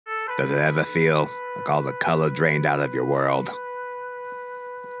Does it ever feel like all the color drained out of your world?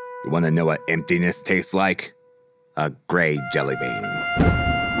 You want to know what emptiness tastes like? A gray jelly bean.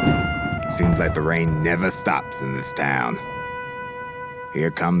 Seems like the rain never stops in this town.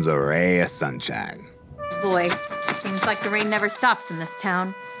 Here comes a ray of sunshine. Boy, it seems like the rain never stops in this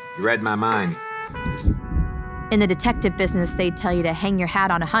town. You read my mind. In the detective business, they tell you to hang your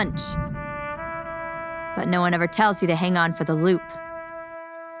hat on a hunch. But no one ever tells you to hang on for the loop.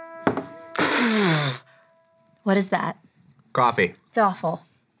 What is that? Coffee. It's awful.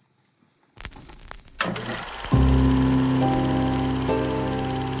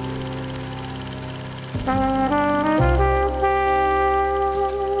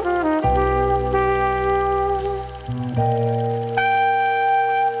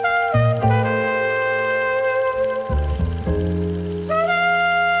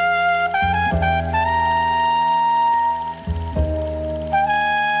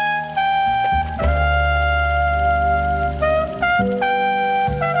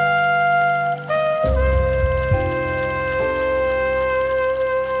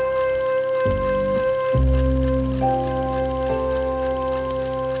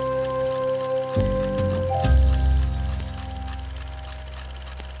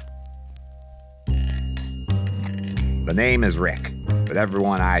 The name is Rick, but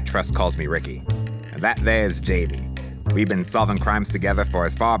everyone I trust calls me Ricky. And that there's Jamie. We've been solving crimes together for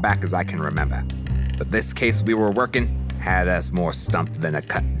as far back as I can remember. But this case we were working had us more stumped than a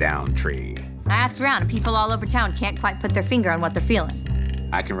cut-down tree. I asked around, and people all over town can't quite put their finger on what they're feeling.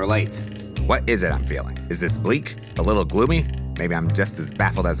 I can relate. What is it I'm feeling? Is this bleak? A little gloomy? Maybe I'm just as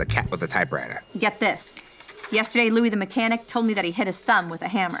baffled as a cat with a typewriter. Get this. Yesterday, Louis the mechanic told me that he hit his thumb with a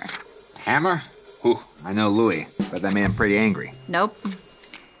hammer. Hammer? Whew, I know Louis, but that made him pretty angry. Nope.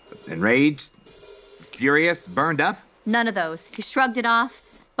 Enraged? Furious? Burned up? None of those. He shrugged it off,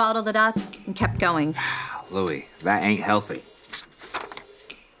 bottled it up, and kept going. Louis, that ain't healthy.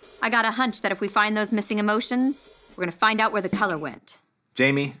 I got a hunch that if we find those missing emotions, we're gonna find out where the color went.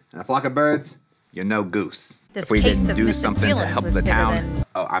 Jamie, in a flock of birds, you're no goose. This if we case didn't of do missing something to feelings help was the bigger town... than-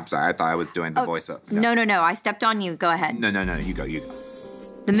 Oh, I'm sorry, I thought I was doing the voice up. No, I stepped on you. Go ahead. No, you go.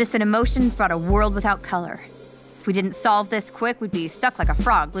 The missing emotions brought a world without color. If we didn't solve this quick, we'd be stuck like a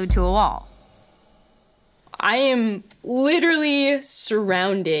frog glued to a wall. I am literally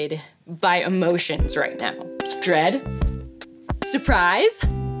surrounded by emotions right now. Dread, surprise,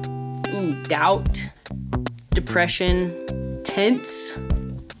 doubt, depression, tense,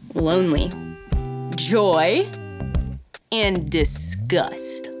 lonely, joy, and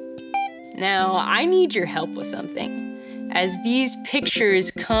disgust. Now, I need your help with something. As these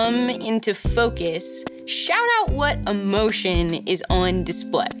pictures come into focus, shout out what emotion is on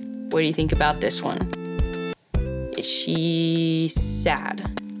display. What do you think about this one? Is she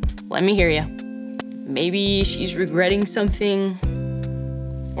sad? Let me hear you. Maybe she's regretting something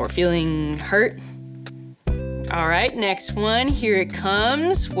or feeling hurt. All right, next one, here it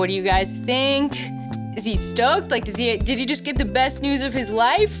comes. What do you guys think? Is he stoked? Like, did he just get the best news of his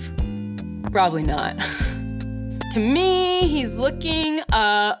life? Probably not. To me, he's looking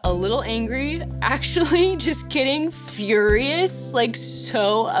a little angry. Actually, just kidding, furious, like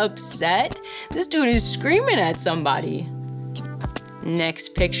so upset. This dude is screaming at somebody.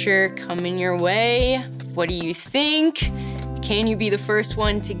 Next picture coming your way. What do you think? Can you be the first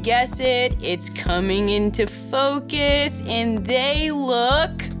one to guess it? It's coming into focus and they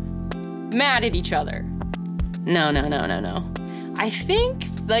look mad at each other. No. I think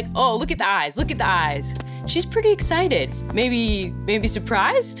like, oh, look at the eyes. She's pretty excited. Maybe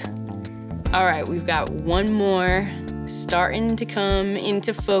surprised? All right, we've got one more starting to come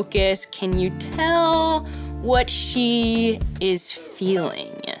into focus. Can you tell what she is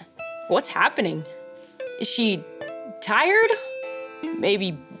feeling? What's happening? Is she tired?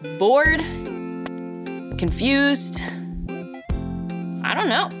 Maybe bored? Confused? I don't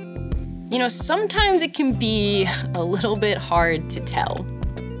know. You know, sometimes it can be a little bit hard to tell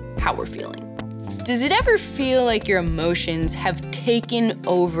how we're feeling. Does it ever feel like your emotions have taken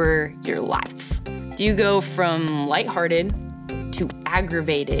over your life? Do you go from lighthearted to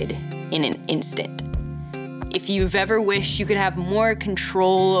aggravated in an instant? If you've ever wished you could have more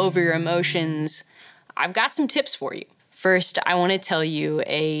control over your emotions, I've got some tips for you. First, I want to tell you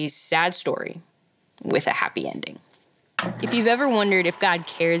a sad story with a happy ending. If you've ever wondered if God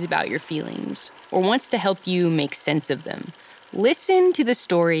cares about your feelings or wants to help you make sense of them, listen to the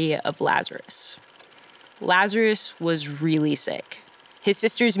story of Lazarus. Lazarus was really sick. His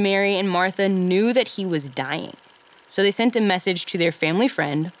sisters Mary and Martha knew that he was dying, so they sent a message to their family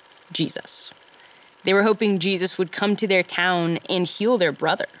friend, Jesus. They were hoping Jesus would come to their town and heal their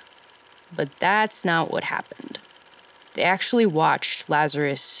brother. But that's not what happened. They actually watched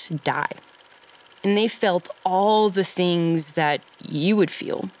Lazarus die. And they felt all the things that you would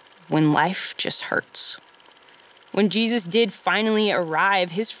feel when life just hurts. When Jesus did finally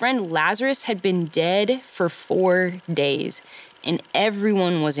arrive, his friend Lazarus had been dead for 4 days, and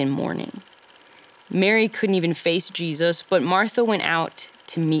everyone was in mourning. Mary couldn't even face Jesus, but Martha went out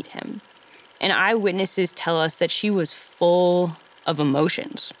to meet him. And eyewitnesses tell us that she was full of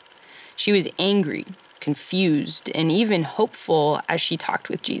emotions. She was angry, confused, and even hopeful as she talked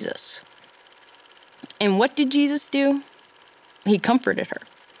with Jesus. And what did Jesus do? He comforted her.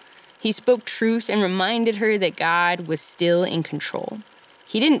 He spoke truth and reminded her that God was still in control.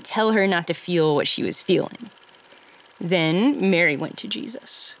 He didn't tell her not to feel what she was feeling. Then Mary went to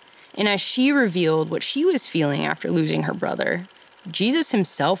Jesus. And as she revealed what she was feeling after losing her brother, Jesus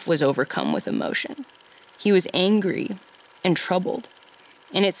himself was overcome with emotion. He was angry and troubled.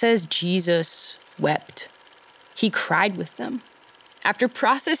 And it says Jesus wept. He cried with them. After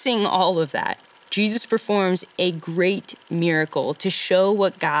processing all of that, Jesus performs a great miracle to show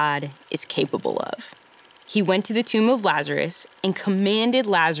what God is capable of. He went to the tomb of Lazarus and commanded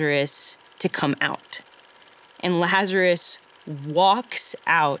Lazarus to come out. And Lazarus walks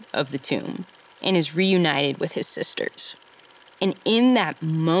out of the tomb and is reunited with his sisters. And in that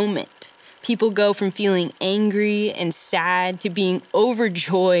moment, people go from feeling angry and sad to being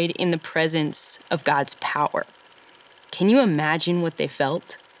overjoyed in the presence of God's power. Can you imagine what they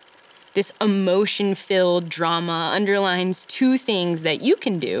felt? This emotion-filled drama underlines 2 things that you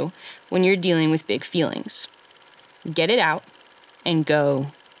can do when you're dealing with big feelings. Get it out and go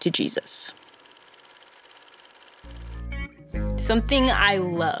to Jesus. Something I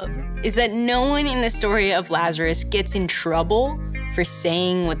love is that no one in the story of Lazarus gets in trouble for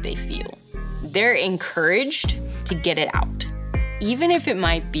saying what they feel. They're encouraged to get it out, even if it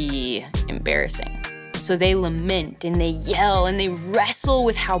might be embarrassing. So they lament and they yell and they wrestle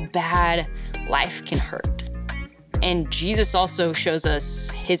with how bad life can hurt. And Jesus also shows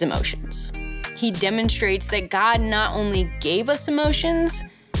us his emotions. He demonstrates that God not only gave us emotions,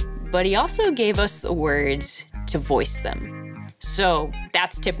 but he also gave us the words to voice them. So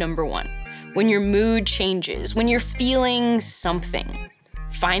that's tip number 1. When your mood changes, when you're feeling something,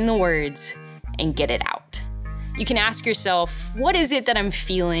 find the words and get it out. You can ask yourself, what is it that I'm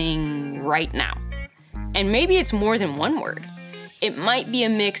feeling right now? And maybe it's more than one word. It might be a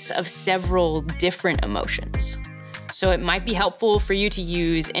mix of several different emotions. So it might be helpful for you to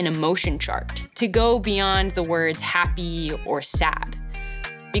use an emotion chart to go beyond the words happy or sad,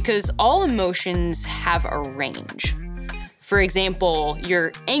 because all emotions have a range. For example,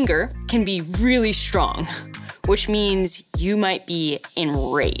 your anger can be really strong, which means you might be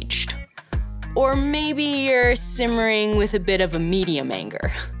enraged. Or maybe you're simmering with a bit of a medium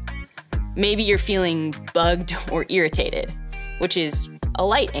anger. Maybe you're feeling bugged or irritated, which is a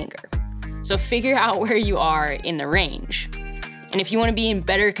light anger. So figure out where you are in the range. And if you want to be in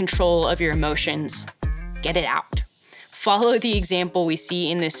better control of your emotions, get it out. Follow the example we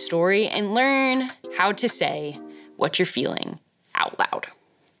see in this story and learn how to say what you're feeling out loud.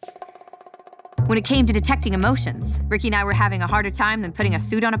 When it came to detecting emotions, Ricky and I were having a harder time than putting a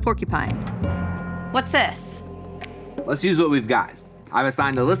suit on a porcupine. What's this? Let's use what we've got. I've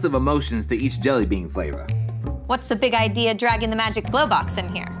assigned a list of emotions to each jelly bean flavor. What's the big idea dragging the magic glow box in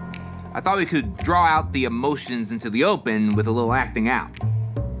here? I thought we could draw out the emotions into the open with a little acting out.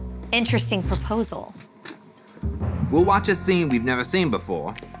 Interesting proposal. We'll watch a scene we've never seen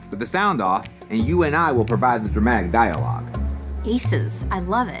before, with the sound off, and you and I will provide the dramatic dialogue. Aces, I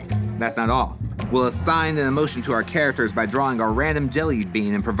love it. That's not all. We'll assign an emotion to our characters by drawing a random jelly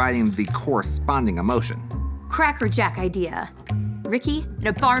bean and providing the corresponding emotion. Crackerjack idea. Ricky, in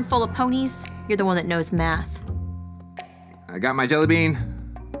a barn full of ponies, you're the one that knows math. I got my jelly bean.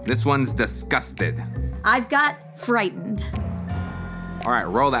 This one's disgusted. I've got frightened. All right,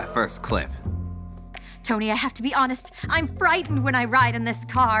 roll that first clip. Tony, I have to be honest. I'm frightened when I ride in this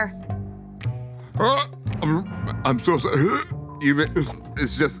car. I'm so sorry.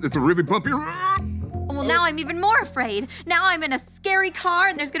 It's a really bumpy. Well, now I'm even more afraid. Now I'm in a scary car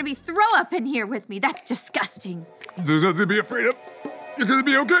and there's gonna be throw up in here with me. That's disgusting. There's nothing to be afraid of. You're gonna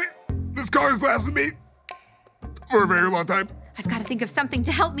be okay. This car has lasted me for a very long time. I've got to think of something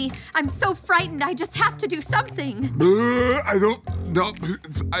to help me. I'm so frightened, I just have to do something. I don't know.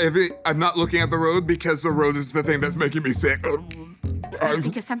 I'm not looking at the road because the road is the thing that's making me sick. I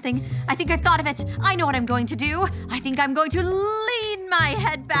think of something. I think I've thought of it. I know what I'm going to do. I think I'm going to lean my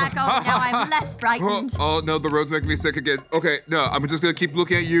head back. Oh, now I'm less frightened. Oh, no, the road's making me sick again. Okay, no, I'm just gonna keep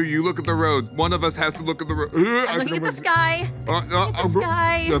looking at you. You look at the road. One of us has to look at the road. I'm looking at the sky. No, the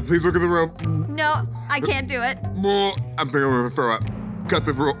sky. No, please look at the road. No, I can't do it. I'm thinking I'm gonna throw up. Cut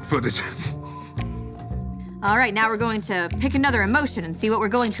the footage. All right, now we're going to pick another emotion and see what we're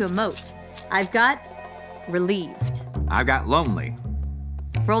going to emote. I've got relieved. I've got lonely.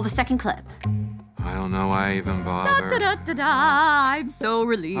 Roll the second clip. I don't know why I even bother. I'm so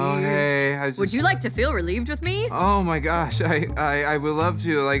relieved. Oh, hey, Would you like to feel relieved with me? Oh my gosh, I would love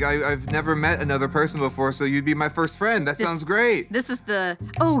to. Like, I've never met another person before, so you'd be my first friend. That sounds great. This is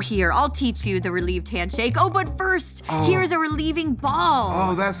here, I'll teach you the relieved handshake. Oh, but first, here's a relieving ball.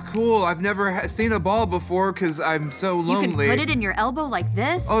 Oh, that's cool. I've never seen a ball before because I'm so lonely. You can put it in your elbow like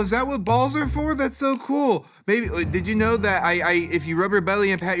this. Oh, is that what balls are for? That's so cool. Maybe, did you know that if you rub your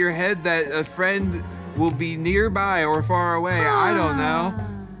belly and pat your head, that a friend will be nearby or far away? I don't know.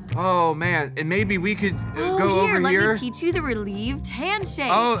 Oh, man. And maybe we could go over here. Let me teach you the relieved handshake.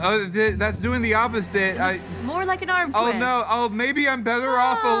 Oh, that's doing the opposite. It's more like an arm twist. Oh, no. Oh, maybe I'm better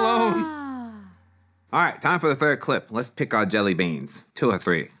off alone. All right, time for the third clip. Let's pick our jelly beans. 2 or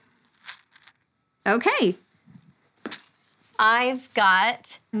 3. Okay. I've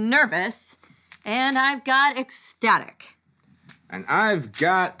got nervous. And I've got ecstatic. And I've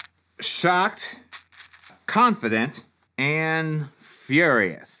got shocked, confident, and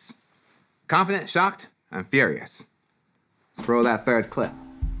furious. Confident, shocked, and furious. Let's roll that third clip.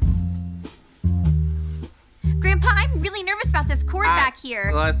 Grandpa, I'm really nervous about this cord back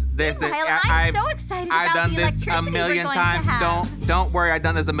here. Listen, I'm so excited about the electricity I've done this a million we're going times. to have. Don't worry. I've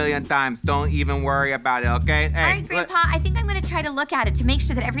done this a million times. Don't even worry about it, okay? Hey, all right, Grandpa, I think I'm going to try to look at it to make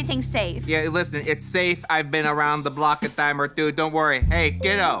sure that everything's safe. Yeah, listen, it's safe. I've been around the block a time or two. Don't worry. Hey,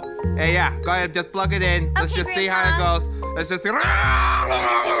 kiddo. Hey, yeah, go ahead. Just plug it in. Let's just see how it goes. Let's just see. Oh,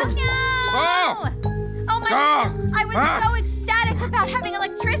 my goodness. I was so ecstatic about having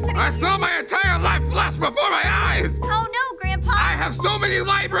electricity. I saw my entire life flash before my eyes. Oh, no, Grandpa. I have so many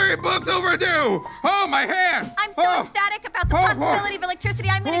library books overdue. Oh, my hand. I'm so ecstatic about the possibility of electricity.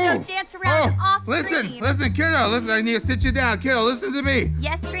 I'm going to go dance around off screen. Listen, kiddo. Listen, I need to sit you down. Kiddo, listen to me.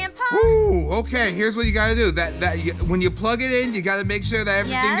 Yes, Grandpa? Ooh, okay. Here's what you got to do. When you plug it in, you got to make sure that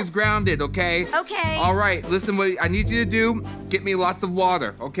everything is grounded, okay? Okay. All right. Listen, what I need you to do, get me lots of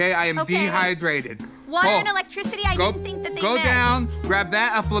water, okay? I am dehydrated. Water and electricity, I didn't think that they Go mixed. down, grab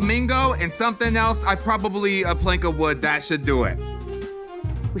that, a flamingo, and something else. Probably a plank of wood. That should do it.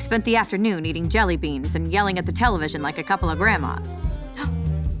 We spent the afternoon eating jelly beans and yelling at the television like a couple of grandmas.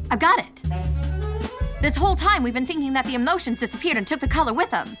 I've got it. This whole time, we've been thinking that the emotions disappeared and took the color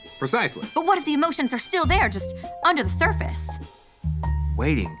with them. Precisely. But what if the emotions are still there, just under the surface?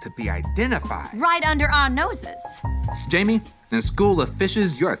 Waiting to be identified. Right under our noses. Jamie, in School of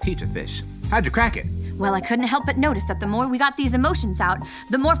Fishes, you're a teacher fish. How'd you crack it? Well, I couldn't help but notice that the more we got these emotions out,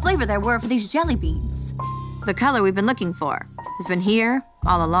 the more flavor there were for these jelly beans. The color we've been looking for has been here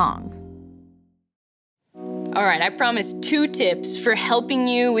all along. All right, I promised 2 tips for helping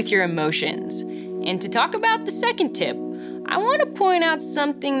you with your emotions. And to talk about the second tip, I want to point out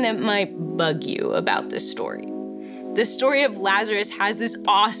something that might bug you about this story. The story of Lazarus has this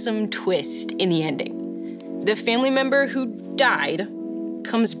awesome twist in the ending. The family member who died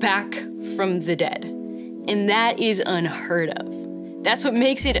comes back from the dead. And that is unheard of. That's what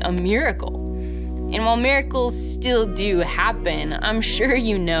makes it a miracle. And while miracles still do happen, I'm sure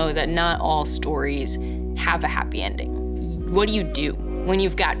you know that not all stories have a happy ending. What do you do when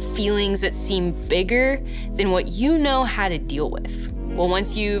you've got feelings that seem bigger than what you know how to deal with? Well,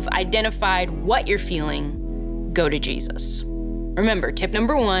 once you've identified what you're feeling, go to Jesus. Remember, tip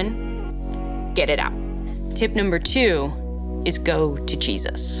number 1, get it out. Tip number 2 is go to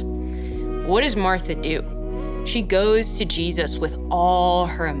Jesus. What does Martha do? She goes to Jesus with all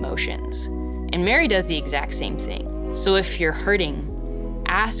her emotions. And Mary does the exact same thing. So if you're hurting,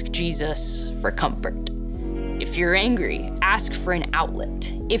 ask Jesus for comfort. If you're angry, ask for an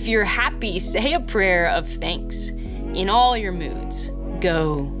outlet. If you're happy, say a prayer of thanks. In all your moods,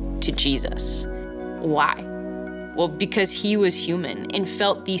 go to Jesus. Why? Well, because he was human and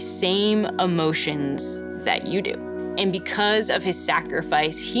felt the same emotions that you do. And because of his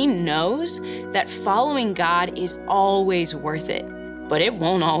sacrifice, he knows that following God is always worth it, but it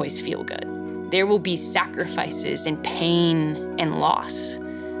won't always feel good. There will be sacrifices and pain and loss,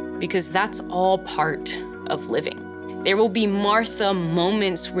 because that's all part of living. There will be Martha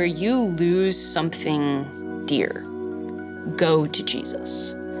moments where you lose something dear. Go to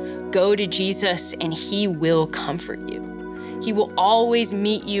Jesus. Go to Jesus and he will comfort you. He will always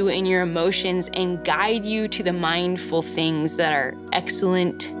meet you in your emotions and guide you to the mindful things that are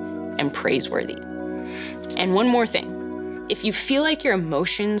excellent and praiseworthy. And one more thing, if you feel like your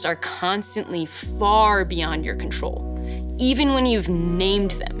emotions are constantly far beyond your control, even when you've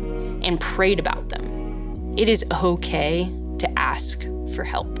named them and prayed about them, it is okay to ask for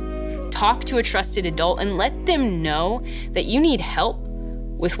help. Talk to a trusted adult and let them know that you need help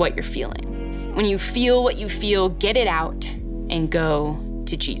with what you're feeling. When you feel what you feel, get it out and go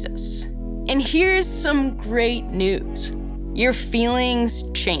to Jesus. And here's some great news. Your feelings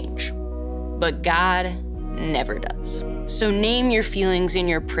change, but God never does. So name your feelings in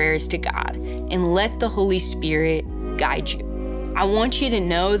your prayers to God and let the Holy Spirit guide you. I want you to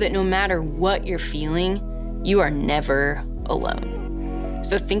know that no matter what you're feeling, you are never alone.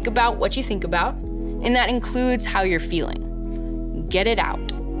 So think about what you think about, and that includes how you're feeling. Get it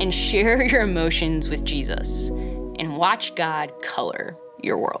out and share your emotions with Jesus and watch God color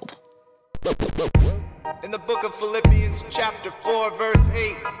your world. In the book of Philippians, chapter 4, verse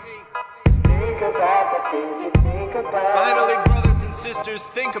 8. Think about the things you think about. Finally, brothers and sisters,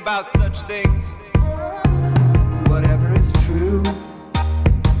 think about such things. Whatever is true,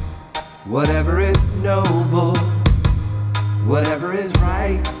 whatever is noble, whatever is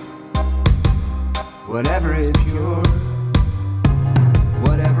right, whatever is pure,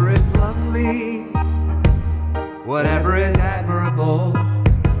 whatever is lovely, whatever is admirable,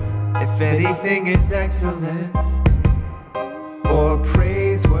 if anything is excellent or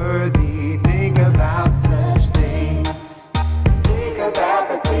praiseworthy, think about such things. Think about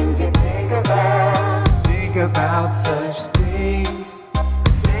the things you think about. Think about such things.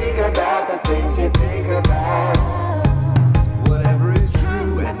 Think about the things you think about. Whatever is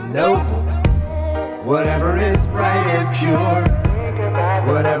true and noble, whatever is right and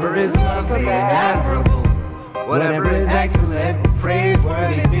pure, whatever is lovely and admirable, whatever is excellent and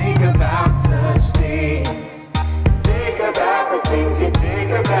praiseworthy, think about such things. Think about the things you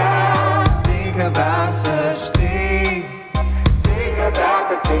think about. Think about such things. Think about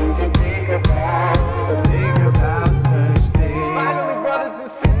the things you think about. Think about such things. Finally, brothers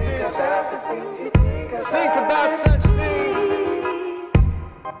and sisters, Think about the things you think about. think about such things.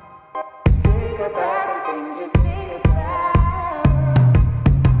 Think about the things you think about.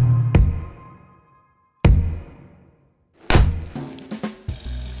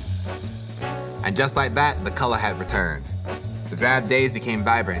 And just like that, the color had returned. The drab days became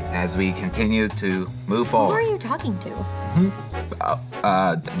vibrant as we continued to move Who are forward. you talking to?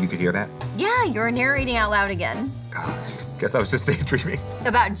 You could hear that? Yeah, you were narrating out loud again. Gosh, guess I was just daydreaming.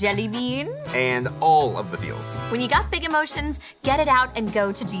 About jelly beans? And all of the feels. When you got big emotions, get it out and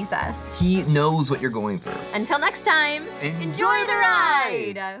go to Jesus. He knows what you're going through. Until next time, enjoy the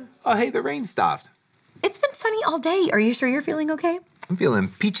ride! Oh, hey, the rain stopped. It's been sunny all day. Are you sure you're feeling okay? I'm feeling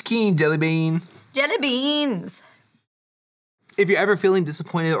peachy keen, jelly bean. Jelly beans! If you're ever feeling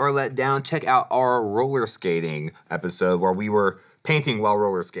disappointed or let down, check out our roller skating episode where we were painting while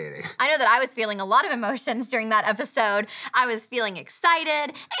roller skating. I know that I was feeling a lot of emotions during that episode. I was feeling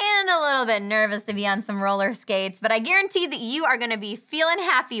excited and a little bit nervous to be on some roller skates, but I guarantee that you are gonna be feeling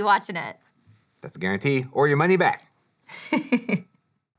happy watching it. That's a guarantee, or your money back.